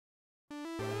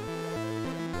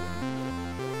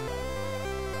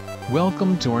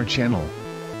Welcome to our channel.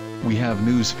 We have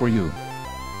news for you.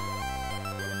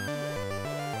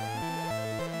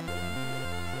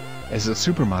 As a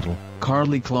supermodel,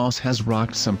 Karlie Kloss has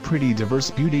rocked some pretty diverse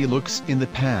beauty looks in the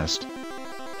past.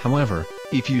 However,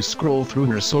 if you scroll through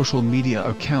her social media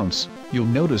accounts, you'll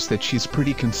notice that she's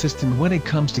pretty consistent when it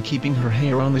comes to keeping her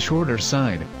hair on the shorter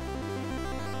side.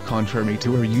 Contrary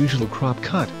to her usual crop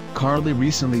cut, Karlie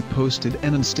recently posted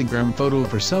an Instagram photo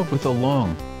of herself with a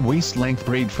long, waist-length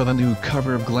braid for the new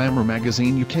cover of Glamour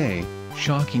magazine UK,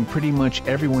 shocking pretty much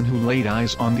everyone who laid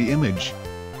eyes on the image.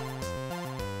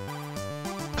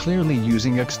 Clearly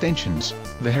using extensions,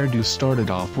 the hairdo started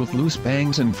off with loose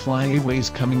bangs and flyaways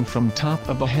coming from top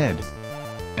of the head.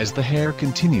 As the hair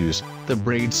continues, the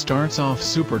braid starts off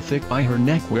super thick by her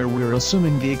neck where we're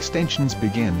assuming the extensions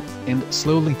begin, and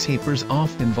slowly tapers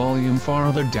off in volume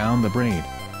farther down the braid.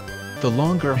 The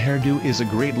longer hairdo is a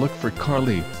great look for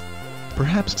Karlie.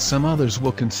 Perhaps some others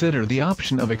will consider the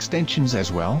option of extensions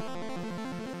as well?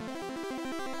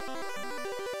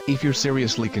 If you're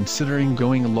seriously considering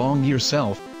going long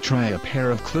yourself, try a pair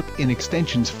of clip-in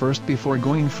extensions first before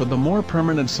going for the more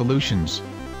permanent solutions.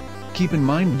 Keep in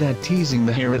mind that teasing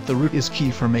the hair at the root is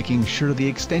key for making sure the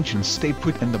extensions stay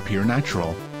put and appear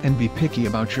natural, and be picky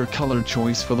about your color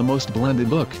choice for the most blended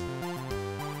look.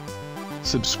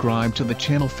 Subscribe to the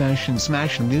channel Fashion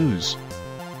Smash News.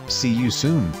 See you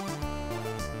soon.